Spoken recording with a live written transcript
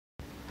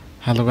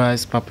Hello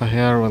guys, Papa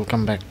here.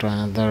 Welcome back to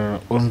another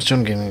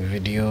wormszone gaming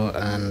video,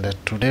 and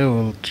today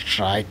we'll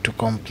try to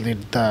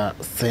complete the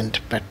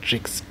St.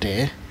 Patrick's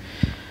Day.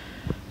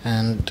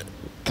 And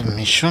the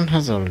mission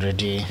has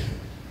already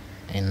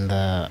in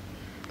the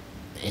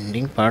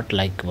ending part,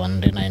 like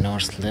 1 day 9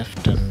 hours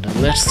left, and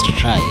let's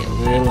try.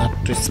 We'll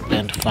have to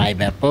spend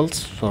 5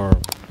 apples for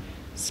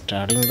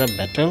starting the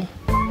battle,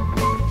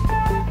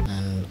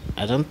 and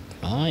I don't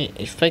know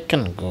if I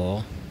can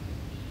go,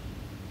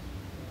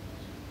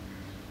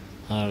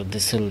 or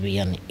this will be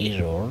an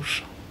error.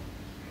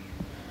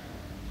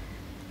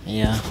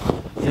 Yeah,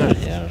 you're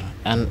here.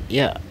 And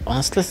yeah,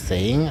 honestly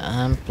saying,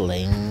 I'm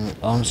playing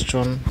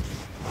wormszone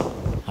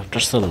after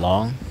so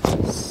long,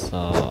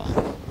 so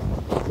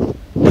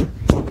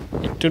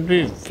it would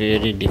be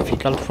very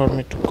difficult for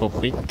me to cope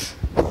with,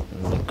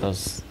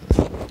 because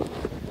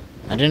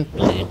I didn't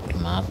play it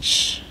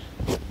much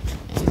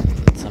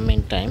in some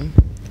meantime.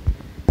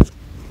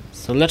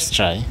 So let's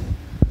try,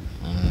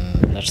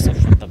 and let's hope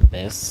for the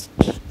best.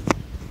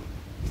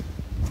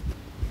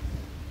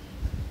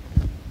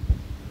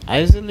 I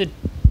usually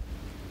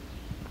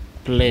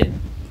play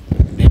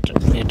better.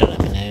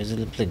 I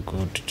usually play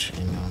good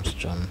in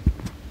wormszone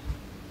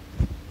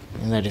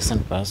in the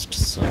recent past.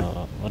 So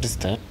what is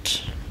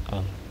that?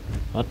 Oh,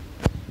 what?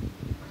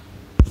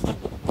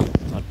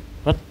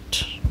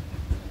 What?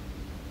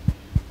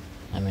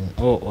 I mean,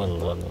 oh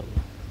well.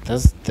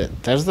 There's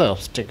the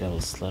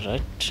obstacles,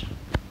 right?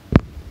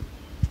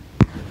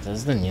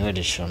 That's the new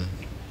edition.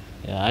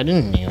 Yeah, I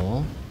didn't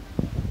knew.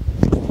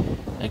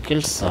 I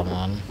killed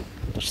someone.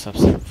 Let's have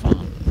some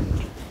fun.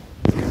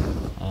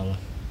 Well,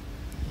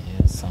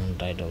 yeah, some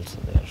died also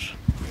there.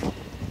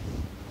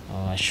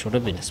 Oh, I should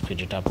have been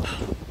speeded up.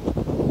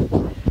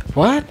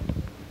 What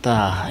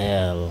the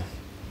hell?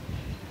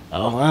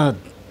 Oh, what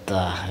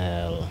the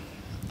hell?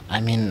 I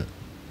mean,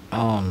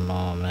 oh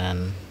no,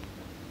 man.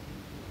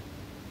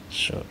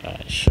 Should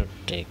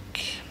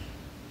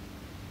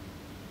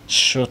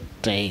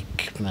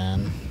take,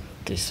 man.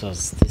 This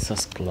was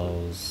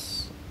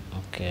close.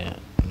 Okay,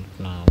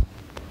 now.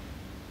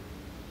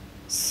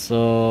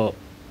 So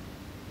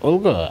we'll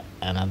go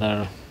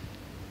another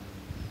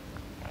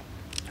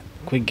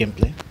quick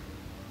gameplay.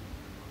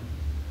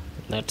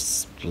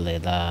 Let's play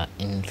the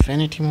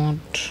infinity mode,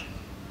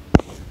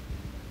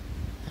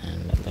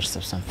 and let's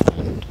have some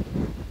fun.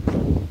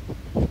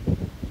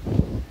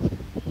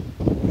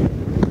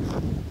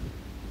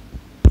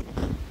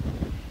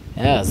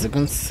 Yeah, as you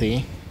can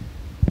see,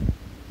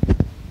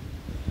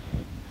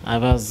 I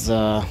was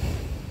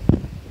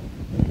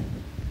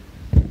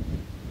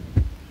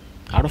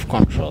out of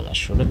control. I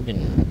should have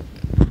been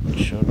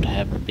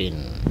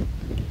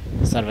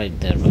survived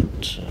there,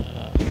 but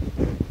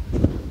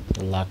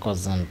the luck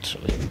wasn't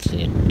with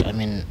it. I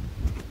mean,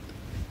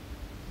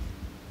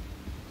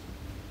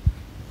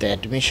 the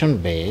admission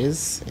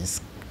base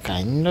is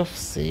kind of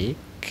sick,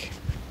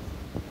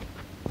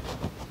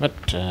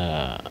 but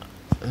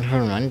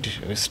never mind.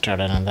 We start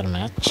another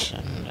match,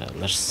 and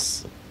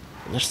let's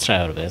try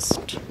our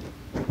best.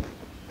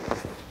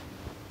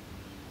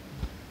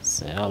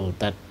 Say all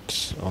that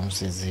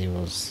rooms is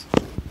huge.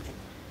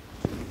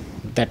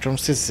 That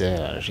rooms is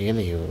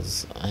really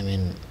huge. I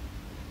mean,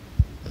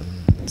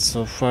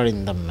 so far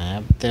in the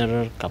map there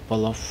are a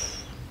couple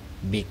of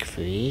big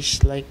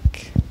fish,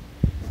 like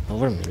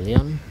over a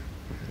million.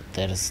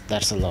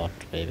 That's a lot,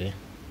 baby.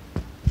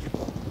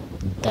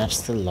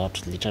 That's a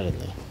lot,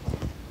 literally.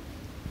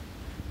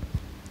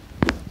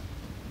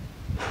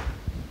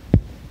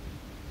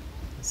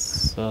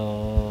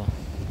 So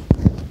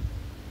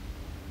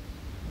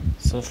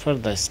far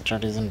the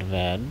start isn't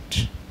bad.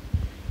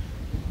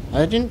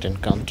 I didn't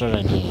encounter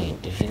any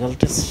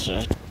difficulties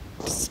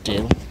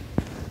still.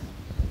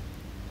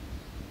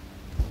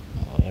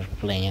 We're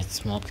playing it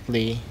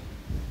smoothly,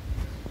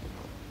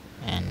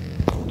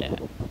 and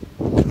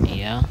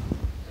yeah.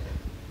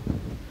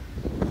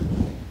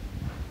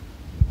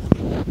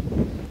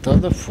 Though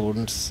the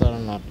foods are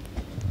not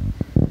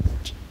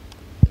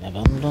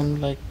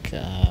abundant, like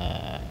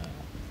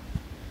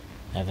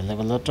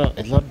available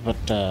a lot,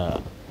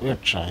 but we're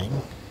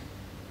trying.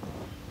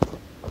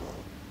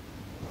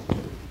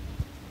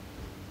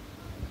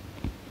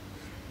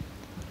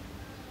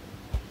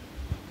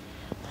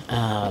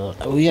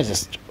 We are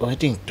just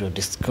waiting to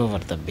discover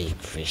the big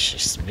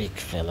fishes, big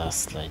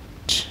fellas. Like,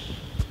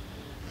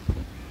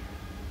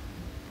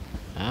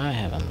 I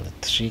have only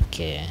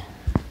 3k.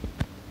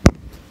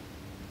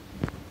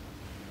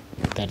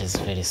 That is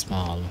very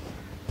small.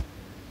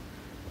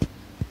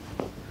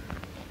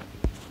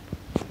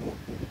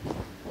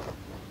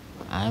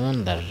 I'm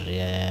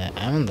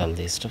on the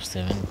list of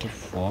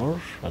 74.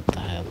 What the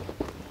hell?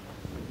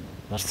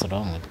 What's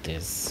wrong with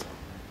this?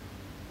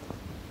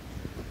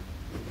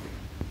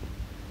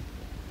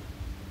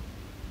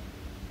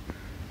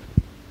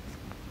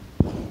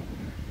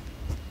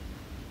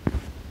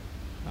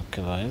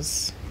 Okay,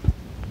 boys.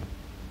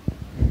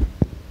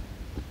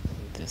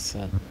 This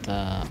is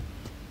the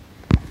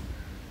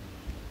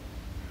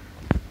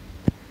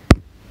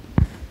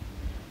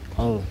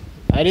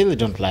I really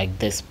don't like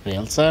the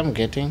spells I'm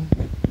getting.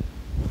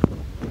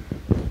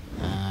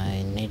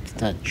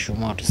 the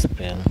zoom out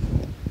spell.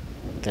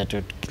 That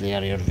would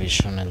clear your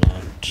vision a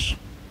lot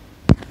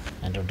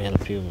and would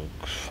help you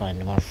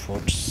find more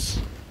foods.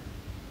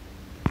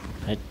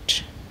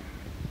 Right?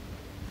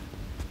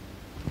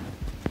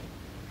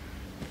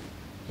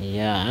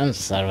 Yeah, I'm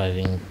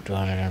surviving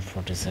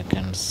 240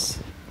 seconds.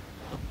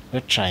 We're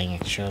trying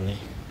actually.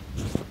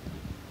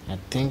 I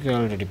think we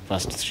already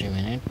passed 3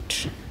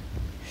 minutes.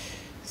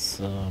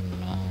 So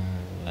no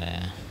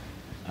way.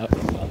 Oh,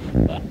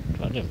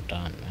 what have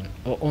done, man?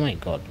 Oh my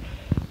god.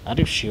 Are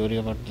you sure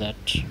about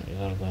that? You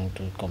are going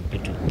to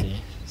compete with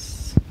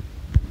this?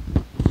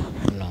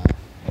 No.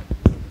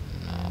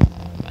 No,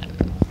 man,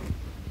 no.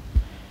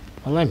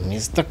 Well, I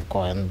missed the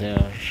coin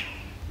there.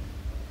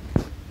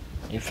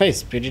 If I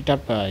speed it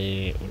up,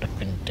 I would have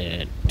been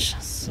dead.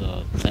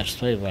 So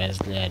that's why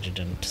wisely I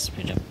didn't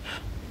speed up.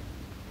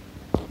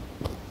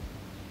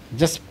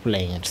 Just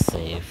playing it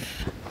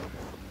safe.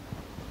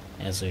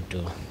 As we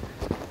do.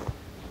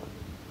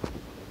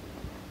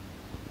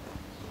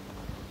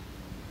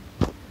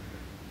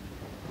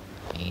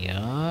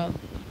 Yeah,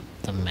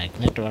 the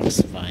magnet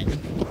works fine.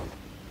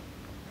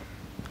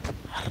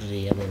 I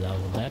really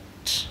love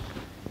that.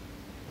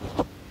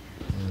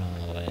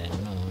 No way,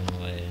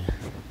 no way.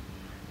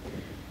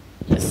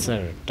 Yes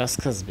sir,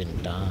 task has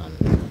been done.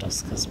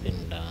 Task has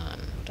been done.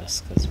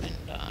 Task has been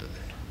done.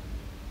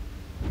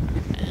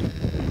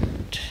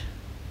 And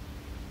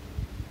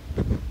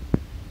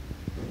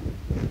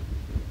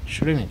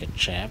should we make a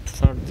trap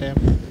for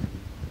them?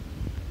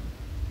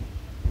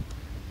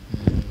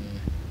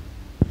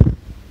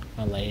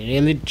 Well, I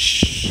really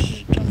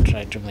don't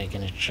try to make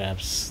any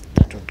traps.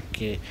 That would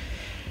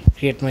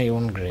create my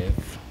own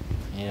grave.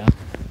 Yeah,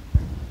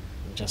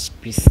 just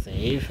be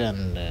safe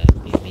and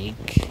be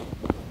weak,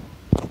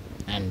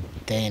 and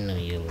then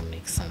you'll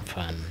make some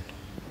fun.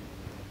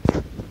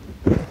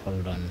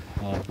 Hold on,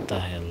 what the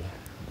hell?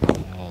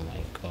 Oh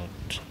my god,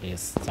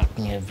 he's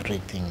sucking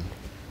everything.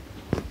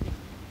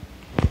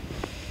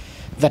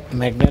 That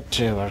magnet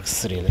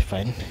works really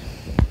fine.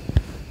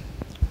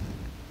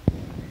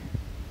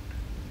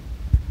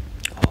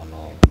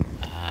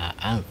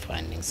 I'm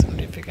finding some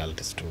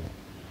difficulties to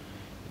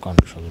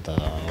control the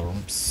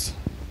worms.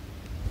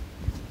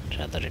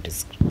 Rather, it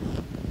is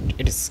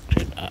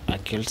great. I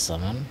killed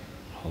someone.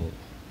 Oh,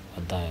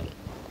 what the hell?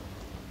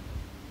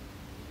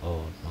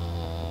 Oh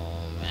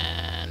no,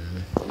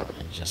 man!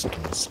 I just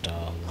missed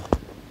all.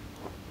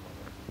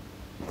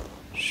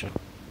 Shit!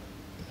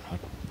 What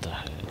the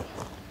hell?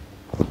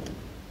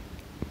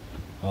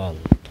 Well,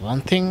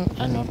 one thing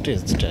I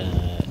noticed,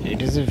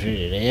 it is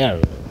very rare.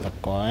 The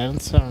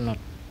coins are not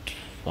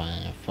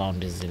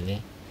found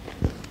easily.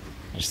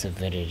 It's a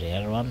very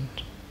rare one.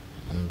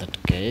 In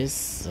that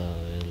case,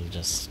 we'll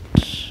just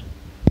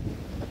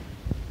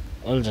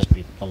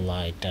be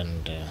polite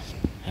and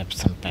have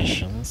some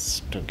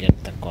patience to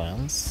get the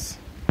coins.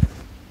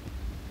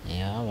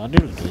 Yeah, what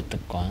do you do with the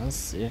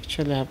coins? You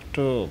actually have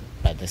to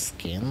buy the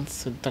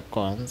skins with the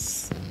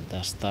coins, and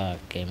that's the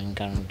gaming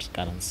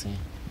currency.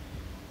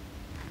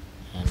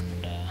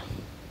 And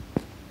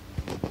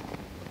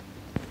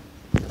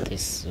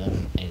this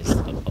one is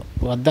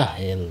what the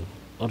hell?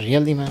 Oh,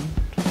 really, man?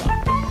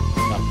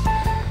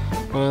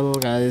 Well,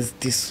 guys,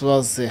 this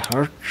was a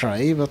hard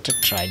try, but I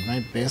tried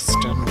my best.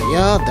 And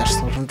yeah, that's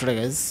all from today,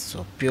 guys.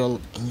 Hope you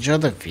all enjoy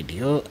the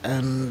video,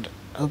 and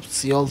hope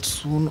see you all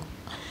soon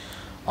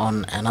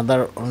on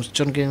another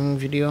wormszone gaming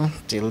video.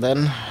 Till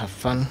then, have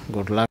fun,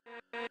 good luck.